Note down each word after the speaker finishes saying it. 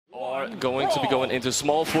are going to be going into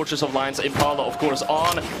small fortress of lines. Impala, of course,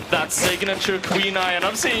 on that signature Queen Eye, and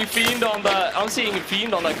I'm seeing Fiend on that. I'm seeing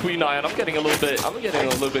Fiend on that Queen Eye, and I'm getting a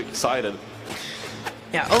little bit excited.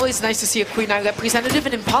 Yeah, always nice to see a Queen Eye representative,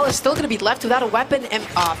 and Impala is still going to be left without a weapon, and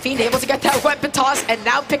Fiend able to get that weapon toss, and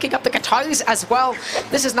now picking up the guitars as well.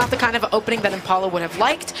 This is not the kind of opening that Impala would have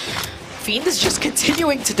liked. Fiend is just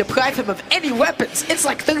continuing to deprive him of any weapons. It's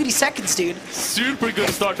like 30 seconds, dude. Super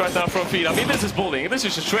good start right now from Fiend. I mean, this is bullying. This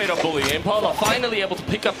is just straight up bullying. Impala finally able to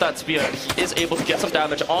pick up that spear. He is able to get some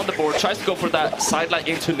damage on the board. Tries to go for that sidelight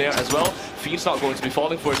into Nair as well. Fiend's not going to be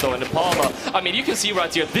falling for it though. And Impala, I mean, you can see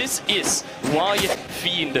right here, this is why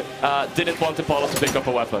Fiend didn't want Impala to pick up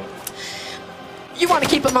a weapon. You want to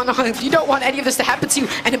keep him unharmed. You don't want any of this to happen to you.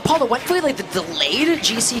 And Impala went for like the delayed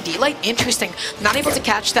GCD light. Interesting. Not able to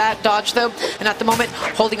catch that dodge though. And at the moment,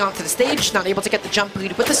 holding on to the stage. Not able to get the jump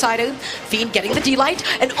lead with the side air. Fiend getting the D light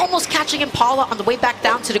and almost catching Impala on the way back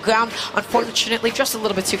down to the ground. Unfortunately, just a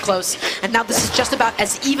little bit too close. And now this is just about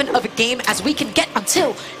as even of a game as we can get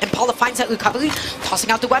until Impala finds that recovery,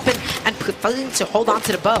 tossing out the weapon and preferring to hold on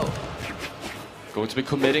to the bow. Going to be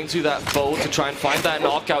committing to that bow to try and find that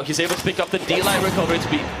knockout. He's able to pick up the D-line recovery to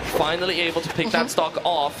be finally able to pick that stock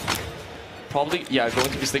off. Probably, yeah, going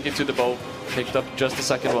to be sticking to the bow. Picked up just the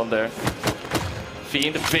second one there.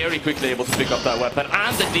 Fiend very quickly able to pick up that weapon.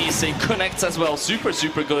 And the DC connects as well. Super,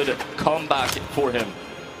 super good comeback for him.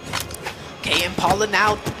 Okay, Impala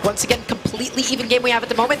now, once again, completely even game we have at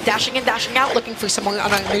the moment. Dashing in, dashing out, looking for someone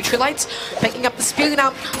on our neutralites. Picking up the spear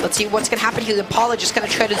now. Let's see what's going to happen here. Impala just going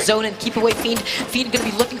to try to zone and keep away Fiend. Fiend going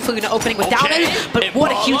to be looking for an opening with down air, but Impala,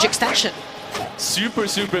 what a huge extension. Super,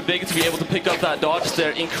 super big to be able to pick up that dodge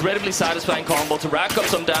there. Incredibly satisfying combo to rack up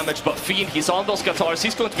some damage, but Fiend, he's on those guitars.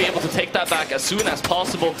 He's going to be able to take that back as soon as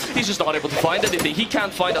possible. He's just not able to find anything. He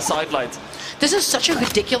can't find a sidelight. This is such a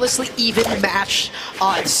ridiculously even match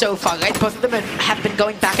so far, right? Both of them have been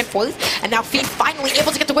going back and forth, and now Fiend finally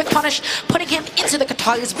able to get the whip punish, putting him into the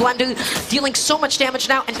guitars blender, dealing so much damage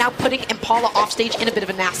now, and now putting Impala off stage in a bit of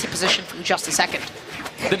a nasty position for just a second.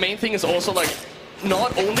 The main thing is also like,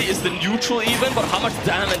 not only is the neutral even, but how much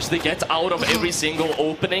damage they get out of every single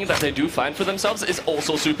opening that they do find for themselves is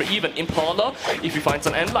also super even. Impala, if he finds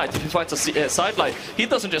an end light, if he finds a side light, he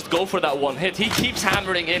doesn't just go for that one hit. He keeps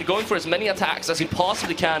hammering in, going for as many attacks as he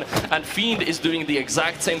possibly can, and Fiend is doing the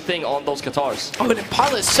exact same thing on those guitars. Oh, and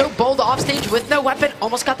Impala is so bold off stage with no weapon,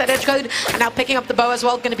 almost got that edge guard, and now picking up the bow as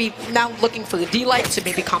well, going to be now looking for the D-light to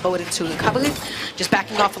maybe combo it into recovery. Just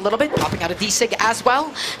backing off a little bit, popping out a D-sig as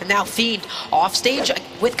well, and now Fiend off stage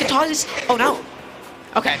with guitars. Oh no.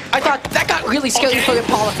 Okay, I thought that got really scary for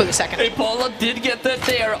Impala for a second. Impala did get that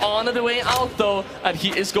there on the way out though, and he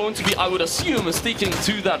is going to be, I would assume, sticking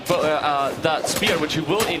to that that spear, which he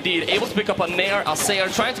will indeed. Able to pick up a Nair, a Sayer,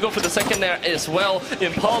 trying to go for the second Nair as well.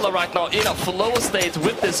 Impala right now in a flow state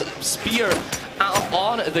with this spear out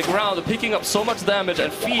on the ground, picking up so much damage,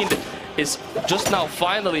 and Fiend is just now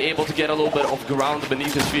finally able to get a little bit of ground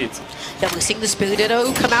beneath his feet. Yeah, we're seeing the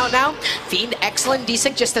Spiritito come out now. Fiend, excellent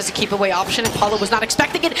D-sig just as a keep away option. Impala was not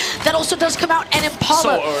expecting it. That also does come out, and Impala.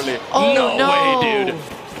 So early. Oh, no way, dude.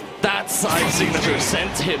 That side signature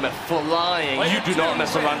sent him flying. You do not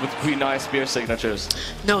mess around with Queen Eye spear signatures.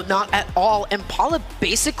 No, not at all. Impala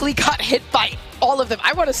basically got hit by all of them.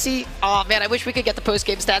 I want to see, oh man, I wish we could get the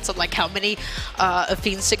post-game stats on like how many of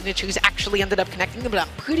Fiend's signatures actually ended up connecting them, but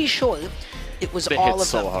I'm pretty sure it was all of them.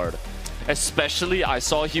 So hard. Especially, I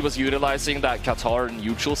saw he was utilizing that Qatar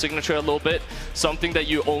neutral signature a little bit. Something that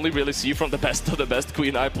you only really see from the best of the best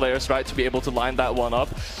Queen Eye players, right? To be able to line that one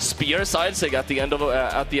up. Spear side sig at the end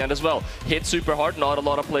as well. Hit super hard. Not a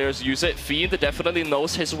lot of players use it. Fiend definitely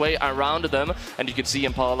knows his way around them, and you can see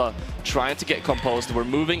Impala trying to get composed. We're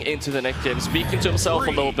moving into the next game, speaking to himself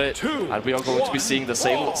a little bit, and we are going to be seeing the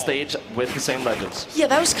same stage with the same legends. Yeah,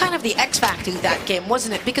 that was kind of the X factor of that game,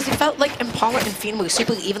 wasn't it? Because it felt like Impala and Fiend were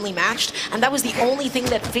super evenly matched. And that was the only thing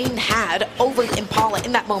that Fiend had over Impala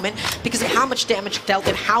in that moment because of how much damage it dealt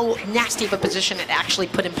and how nasty of a position it actually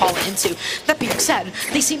put Impala into. That being said,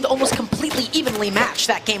 they seemed almost completely evenly matched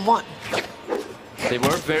that game one. They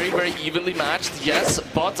were very, very evenly matched, yes,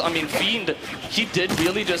 but I mean, Fiend, he did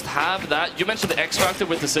really just have that. You mentioned the X Factor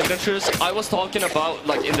with the signatures. I was talking about,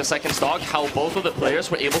 like, in the second stock, how both of the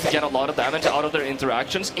players were able to get a lot of damage out of their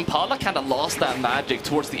interactions. Impala kind of lost that magic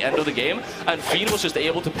towards the end of the game, and Fiend was just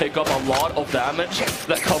able to pick up a lot of damage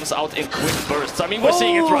that comes out in quick bursts. I mean, we're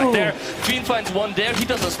seeing it right there. Fiend finds one there, he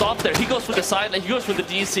doesn't stop there. He goes for the side, he goes for the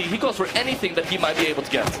DC, he goes for anything that he might be able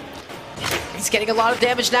to get. He's getting a lot of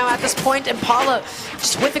damage now at this point. Impala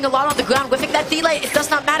just whiffing a lot on the ground, whiffing that delay. It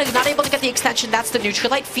does not matter. He's not able to get the extension. That's the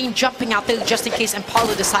neutral light. Fiend jumping out there just in case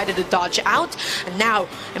Impala decided to dodge out. And now,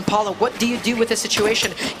 Impala, what do you do with this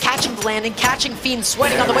situation? Catching the landing, catching Fiend,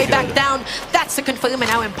 sweating on the way back down. That's the confirm,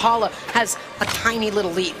 and now Impala has a tiny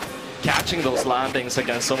little lead. Catching those landings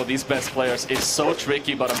against some of these best players is so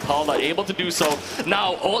tricky, but Impala able to do so.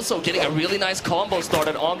 Now also getting a really nice combo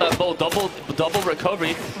started on that bow, double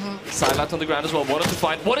recovery. Silent on the ground as well, wanted to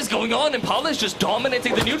find what is going on. Impala is just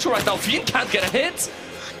dominating the neutral right now. Fiend can't get a hit.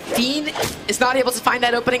 Fiend is not able to find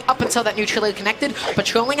that opening up until that neutral leg connected,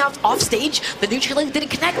 patrolling out off stage. The neutral leg didn't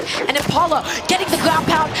connect, and Impala getting the ground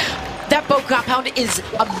pound. That bow ground pound is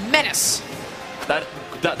a menace.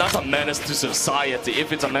 That's a menace to society,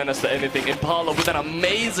 if it's a menace to anything. Impala with an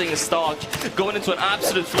amazing stock, going into an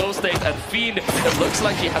absolute flow state, and Fiend, it looks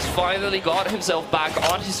like he has finally got himself back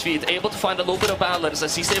on his feet, able to find a little bit of balance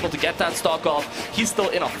as he's able to get that stock off. He's still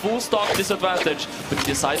in a full stock disadvantage, but he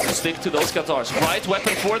decides to stick to those Qatars. Right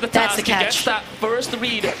weapon for the task, he gets that first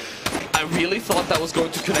read. I really thought that was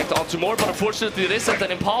going to connect onto more, but unfortunately it isn't,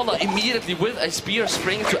 and Impala immediately with a spear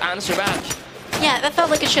spring to answer back. Yeah, that felt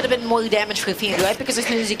like it should have been more damage for Fiend, right? Because as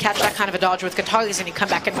soon as you catch that kind of a dodge with Qataris and you come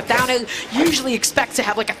back in with down air, you usually expect to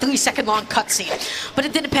have like a 3-second long cutscene. But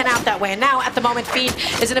it didn't pan out that way. And now, at the moment, Fiend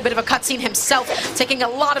is in a bit of a cutscene himself, taking a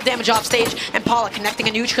lot of damage off stage. And Impala connecting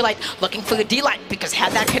a neutral light, looking for the D-light, because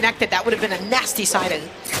had that connected, that would have been a nasty side.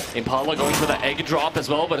 Impala going for the egg drop as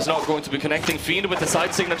well, but it's not going to be connecting. Fiend with the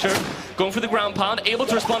side signature, going for the ground pound, able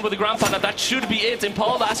to respond with the ground pound, and that should be it.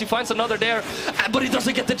 Impala as he finds another there, but he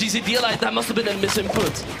doesn't get the GC light. That must have been a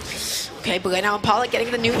misinput. Okay, but right now Impala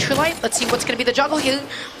getting the neutral light. Let's see what's going to be the juggle here.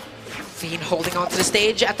 Fiend holding onto the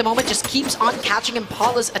stage at the moment, just keeps on catching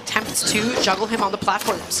Impala's attempts to juggle him on the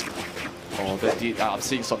platforms. Oh, I'm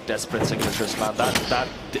seeing some desperate signatures, man. That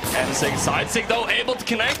NSync side sync though, able to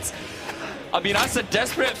connect. I mean, I said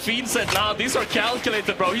desperate, Fiend said, nah, these are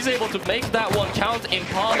calculated, bro. He's able to make that one count.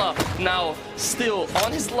 Impala now still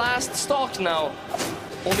on his last stock now.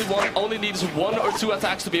 Only needs 1 or 2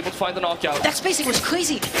 attacks to be able to find the knockout. That spacing was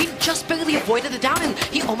crazy. He just barely avoided the down and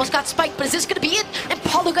he almost got spiked. But is this going to be it?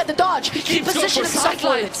 Impala got the dodge. He positioned himself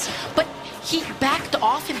for it. But he backed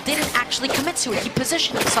off and didn't actually commit to it. He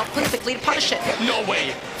positioned himself perfectly to punish it. No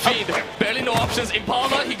way. Fiend, barely no options.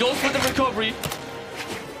 Impala, he goes for the recovery.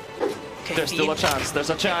 There's still a chance. There's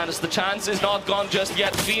a chance. The chance is not gone just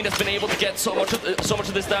yet. Fiend has been able to get so much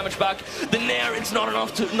of this damage back. The Nair, it's not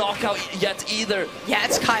enough to knock out yet either. Yeah,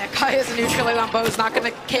 it's Kaya. Kaya's a neutral on bow. Is not going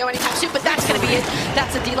to KO anytime soon, but that's going to be it.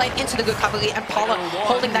 That's a D-light into the recovery, and Impala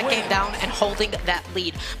holding that game down and holding that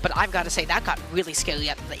lead. But I've got to say, that got really scary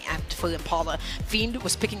at the end for Impala. Fiend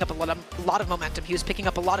was picking up a lot of momentum. He was picking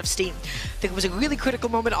up a lot of steam. There was a really critical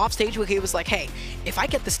moment off stage where he was like, hey, if I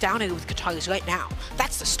get this down here with Qataris right now,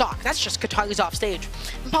 that's the stock. That's just Qataris off stage.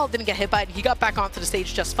 Impala didn't get hit by it. He got back onto the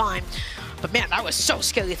stage just fine. But man, that was so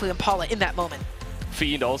scary for Impala in that moment.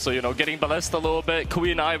 Fiend also, you know, getting ballista a little bit.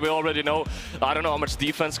 Queen Eye, we already know. I don't know how much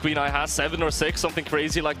defense Queen Eye has, 7 or 6, something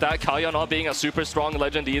crazy like that. Kaya not being a super strong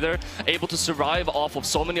legend either. Able to survive off of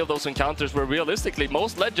so many of those encounters where realistically,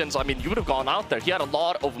 most legends, I mean, you would have gone out there. He had a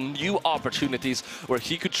lot of new opportunities where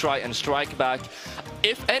he could try and strike back.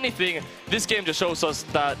 If anything, this game just shows us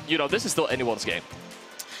that, you know, this is still anyone's game.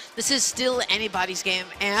 This is still anybody's game,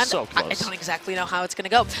 and so I don't exactly know how it's going to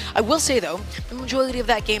go. I will say, though, the majority of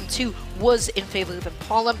that game, too, was in favor of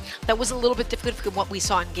Impala. That was a little bit different from what we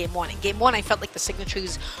saw in Game 1. In Game 1, I felt like the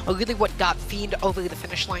signatures are really what got Fiend over the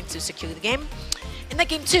finish line to secure the game. In that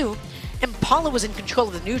Game 2, Impala was in control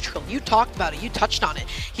of the neutral. You talked about it. You touched on it.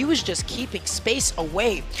 He was just keeping space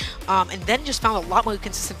away, and then just found a lot more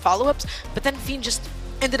consistent follow-ups, but then Fiend just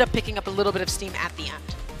ended up picking up a little bit of steam at the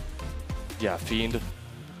end. Yeah, Fiend.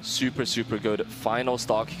 Super good final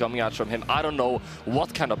stock coming out from him. I don't know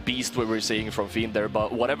what kind of beast we were seeing from Fiend there,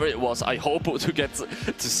 but whatever it was, I hope to get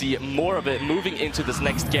to see more of it moving into this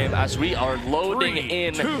next game as we are loading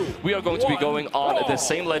in. 2, we are going to be going on the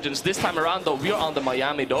same legends. This time around, though, we are on the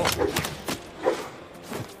Miami Dome.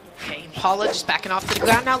 Impala just backing off to the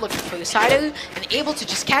ground now, looking for the side and able to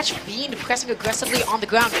just catch Fiend pressing aggressively on the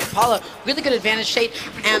ground. Impala, really good advantage state,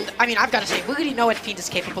 and I mean, I've got to say, we already know what Fiend is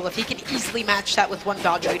capable of. He can easily match that with one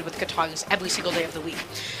dodge read with Qataris every single day of the week.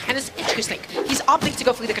 And it's interesting, he's opting to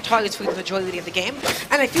go for the Qataris for the majority of the game,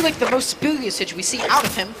 and I feel like the most superior usage we see out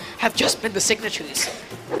of him have just been the signatures.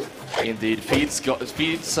 Indeed, Fiend's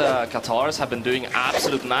Qatars have been doing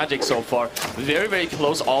absolute magic so far. Very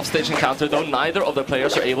close offstage encounter though. Neither of the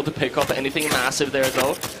players are able to pick up anything massive there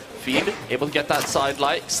though. Fiend able to get that side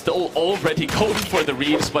light, still already going for the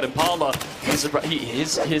reads, but Impala, his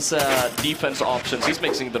defense options, he's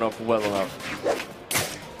mixing them up well enough.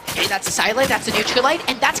 Okay, that's a side light, that's a neutral light,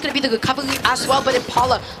 and that's going to be the recovery as well, but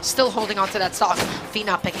Impala still holding on to that stock. Fiend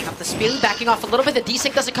not picking up the spear, backing off a little bit, the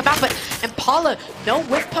desync doesn't come out, but Impala, no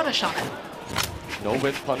whiff punish on it. No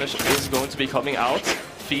whiff punish is going to be coming out.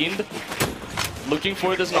 Fiend looking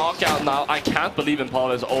for this knockout now. I can't believe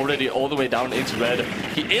Impala is already all the way down into red.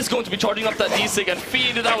 He is going to be charging up that desync, and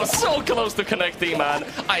Fiend, that was so close to connecting, man.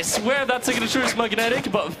 I swear that signature is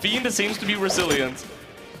magnetic, but Fiend seems to be resilient.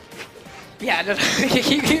 Yeah, no,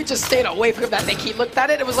 he just stayed away from that thing. He looked at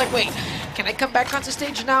it and was like, wait, can I come back onto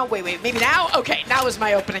stage now? Wait, maybe now? Okay, now is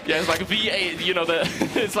my opening. Yeah, it's like V8, you know,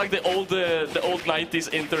 it's like the old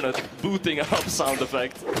 90s internet booting up sound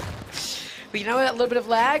effect. But you know what, a little bit of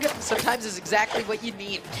lag sometimes is exactly what you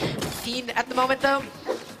need. Fiend at the moment though,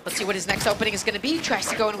 let's see what his next opening is going to be. Tries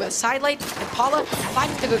to go in with a side light. Impala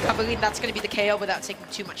finding the recovery, and that's going to be the KO without taking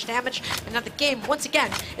too much damage. And now the game, once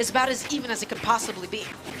again, is about as even as it could possibly be.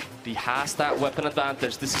 He has that weapon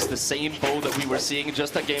advantage. This is the same bow that we were seeing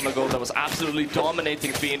just a game ago that was absolutely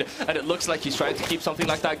dominating Fiend, and it looks like he's trying to keep something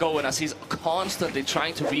like that going as he's constantly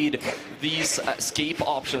trying to read these escape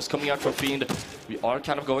options coming out from Fiend. We are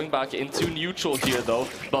kind of going back into neutral here though,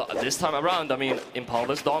 but this time around, I mean,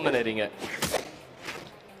 Impala's dominating it.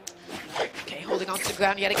 Okay, holding on to the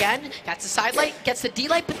ground yet again. Gets the side light, gets the D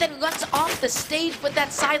light, but then runs off the stage with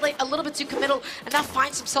that side light a little bit too committal, and now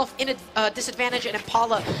finds himself in a disadvantage, and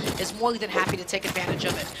Impala is more than happy to take advantage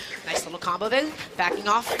of it. Nice little combo there, backing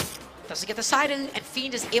off. Doesn't get the side in, and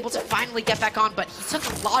Fiend is able to finally get back on, but he took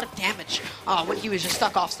a lot of damage when he was just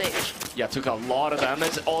stuck off stage. Yeah, took a lot of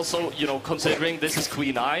damage. Also, you know, considering this is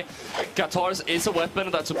Queen Eye, Qatar's is a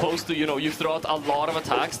weapon that's supposed to, you know, you throw out a lot of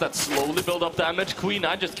attacks that slowly build up damage. Queen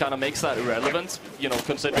Eye just kind of makes that irrelevant, you know,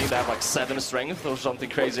 considering they have like 7 strength or something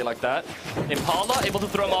crazy like that. Impala able to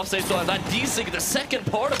throw him off stage though, and that desync, the second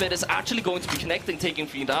part of it, is actually going to be connecting, taking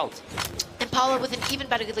Fiend out. Impala with an even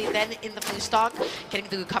better lead than in the blue stock, getting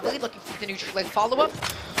the recovery, looking for the neutral leg follow-up,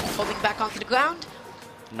 holding back onto the ground.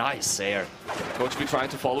 Nice there. Going to be trying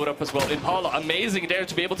to follow it up as well. Impala, amazing there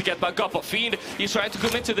to be able to get back up. But Fiend, he's trying to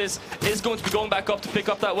commit to this, is going to be going back up to pick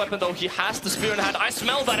up that weapon though. He has the spear in hand. I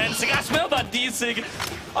smell that N-Sig, I smell that D-Sig.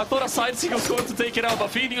 I thought a side sig was going to take it out, but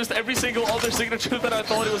Fiend used every single other signature that I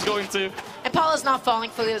thought he was going to. Impala's not falling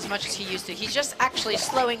fully as much as he used to. He's just actually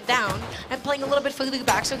slowing down and playing a little bit further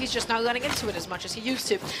back, so he's just not running into it as much as he used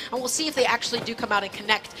to. And we'll see if they actually do come out and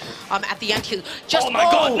connect at the end here. Just, oh my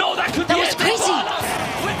god, no, that could be was crazy!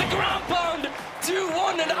 With the ground pound,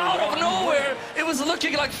 2-1 and out of nowhere. It was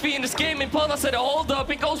looking like Fiend's game. Impala said, hold up,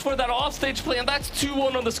 he goes for that offstage play, and that's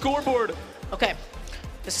 2-1 on the scoreboard. Okay,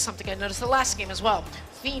 this is something I noticed the last game as well.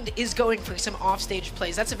 Fiend is going for some offstage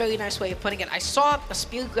plays. That's a very nice way of putting it. I saw a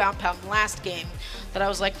spear ground pound last game that I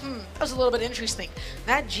was like, that was a little bit interesting.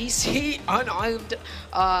 That GC unarmed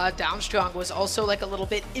down strong was also like a little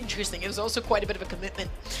bit interesting. It was also quite a bit of a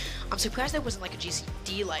commitment. I'm surprised there wasn't like a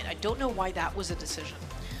GCD light. I don't know why that was a decision,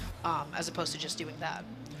 as opposed to just doing that.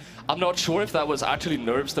 I'm not sure if that was actually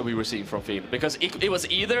nerves that we were seeing from Fiend, because it was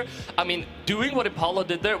either, I mean, doing what Impala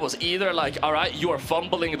did there was either like, all right, you are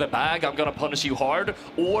fumbling the bag, I'm gonna punish you hard,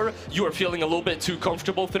 or you are feeling a little bit too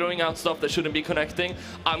comfortable throwing out stuff that shouldn't be connecting,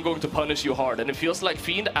 I'm going to punish you hard. And it feels like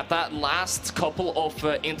Fiend, at that last couple of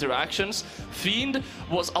interactions, Fiend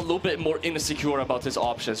was a little bit more insecure about his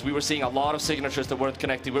options. We were seeing a lot of signatures that weren't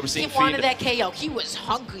connecting. We were seeing He wanted that KO. He was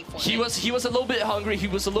hungry for it. He was a little bit hungry, he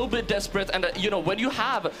was a little bit desperate, and you know, when you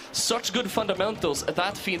have such good fundamentals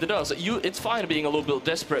that Fiend does, it's fine being a little bit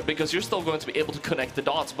desperate because you're still going to be able to connect the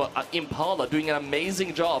dots, but Impala doing an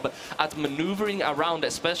amazing job at maneuvering around,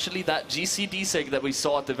 especially that GCD sig that we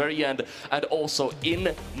saw at the very end, and also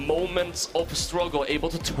in moments of struggle, able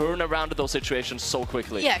to turn around those situations so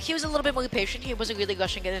quickly. Yeah, he was a little bit more patient. He wasn't really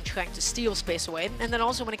rushing in and trying to steal space away. And then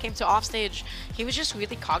also when it came to offstage, he was just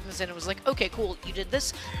really cognizant and was like, okay, cool, you did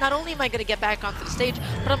this. Not only am I going to get back onto the stage,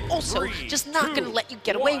 but I'm also just not going to let you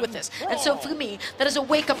get away with this. And so for me, that is a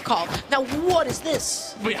wake-up call. Now, what is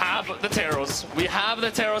this? We have the Teros. We have the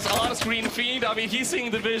Teros on screen. Fiend, I mean, he's seeing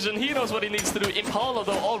the vision. He knows what he needs to do. Impala,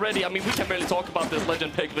 though, already, I mean, we can barely talk about this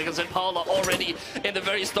legend pick because Impala already in the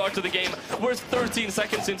very start of the game. We're 13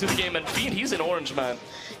 seconds into the game, and Fiend, he's in orange, man.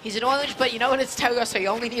 He's in orange, but you know what? It's Teros, so you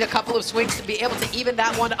only need a couple of swings to be able to even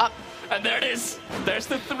that one up. And there it is. There's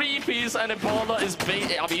the 3-piece, and Impala is,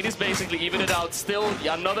 he's basically even it out. Still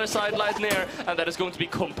another side light near, and that is going to be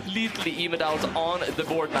completely evened out on the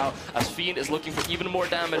board now, as Fiend is looking for even more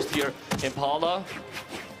damage here. Impala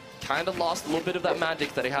kind of lost a little bit of that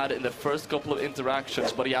magic that he had in the first couple of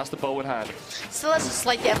interactions, but he has the bow in hand. Still has a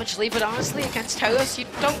slight damage lead, but honestly, against Talos, you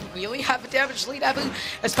don't really have a damage lead, Abu,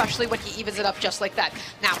 especially when he evens it up just like that.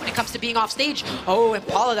 Now, when it comes to being off stage, oh,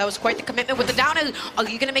 Impala, that was quite the commitment with the down air. Are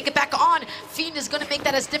you going to make it back on? Fiend is going to make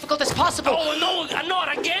that as difficult as possible. Oh, no,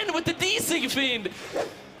 not again with the DC, Fiend.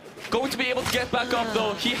 Going to be able to get back up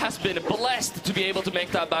though. He has been blessed to be able to make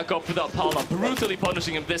that back up without Impala brutally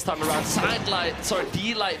punishing him this time around.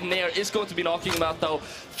 D-Light Nair is going to be knocking him out though.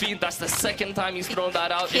 Fiend, that's the second time he's thrown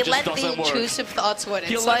that out. It just doesn't work. He let the intrusive thoughts win.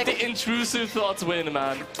 He let the intrusive thoughts win,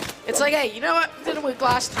 man. It's like, hey, you know what? It didn't work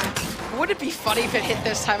last time. Wouldn't it be funny if it hit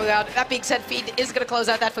this time around? That being said, Fiend is going to close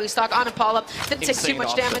out that free stock on Impala. Didn't take too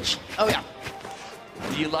much damage. Oh yeah.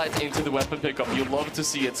 D-Light into the weapon pickup. You love to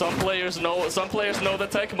see it. Some players know the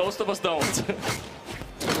tech, most of us don't.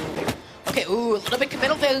 Okay, ooh, a little bit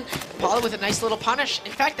committal there. Impala with a nice little punish.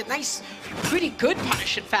 In fact, a nice, pretty good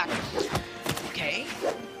punish, in fact. Okay.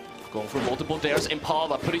 Going for multiple dares.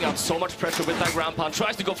 Impala putting out so much pressure with that ground pound.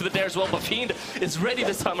 Tries to go for the dare as well, but Fiend is ready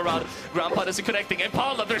this time around. Ground pound isn't connecting.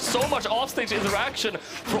 Impala, there's so much offstage interaction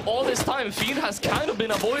for all this time. Fiend has kind of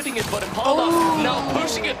been avoiding it, but Impala now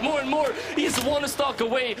pushing it more and more. He's one stock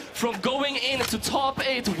away from going into top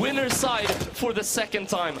 8 winner's side for the second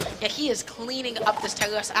time. Yeah, he is cleaning up this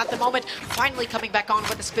Talos at the moment. Finally coming back on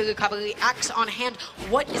with the Spirit Cavalry axe on hand.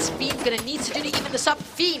 What is Fiend going to need to do to even this up?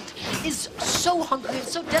 Fiend is so hungry and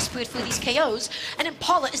so desperate for these KOs, and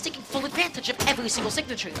Impala is taking full advantage of every single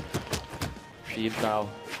signature. Fiend now.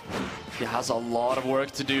 He has a lot of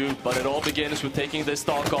work to do, but it all begins with taking this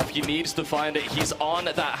stock off. He needs to find it. He's on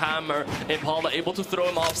that hammer. Impala able to throw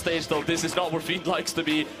him off stage, though. This is not where Fiend likes to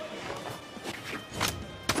be.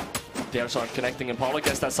 Dares aren't connecting. Impala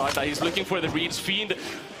gets that side that he's looking for. The reads. Fiend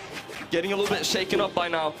getting a little bit shaken up by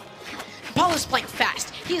now. Impala's playing fast.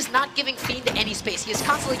 He is not giving Fiend any space. He is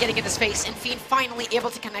constantly getting in his face, and Fiend finally able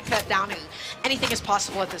to connect that down. Anything is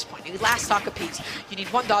possible at this point. You last stock apiece. You need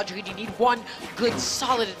one dodge read. You need one good,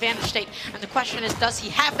 solid advantage state. And the question is, does he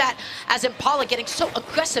have that? As Impala getting so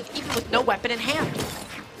aggressive, even with no weapon in hand.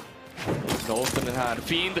 No weapon in hand.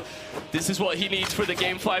 Fiend, this is what he needs for the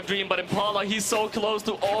Game 5 dream. But Impala, he's so close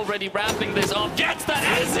to already wrapping this up. Gets that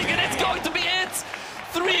icing, and it's going to be it.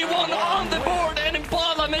 3-1 on the board, and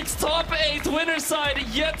Impala makes top 8 winner's side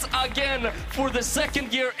yet again for the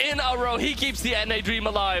second year in a row. He keeps the NA dream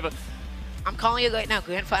alive. I'm calling it right now.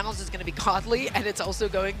 Grand Finals is going to be godly, and it's also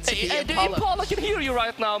going to be Impala. Impala can hear you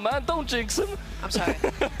right now, man. Don't jinx him. I'm sorry.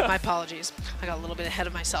 My apologies. I got a little bit ahead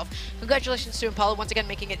of myself. Congratulations to Impala, once again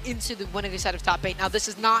making it into the winner's side of top 8. Now, this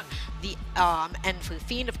is not the end for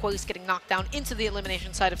Fiend, of course, getting knocked down into the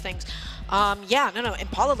elimination side of things. Yeah, no,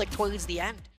 Impala, like, towards the end.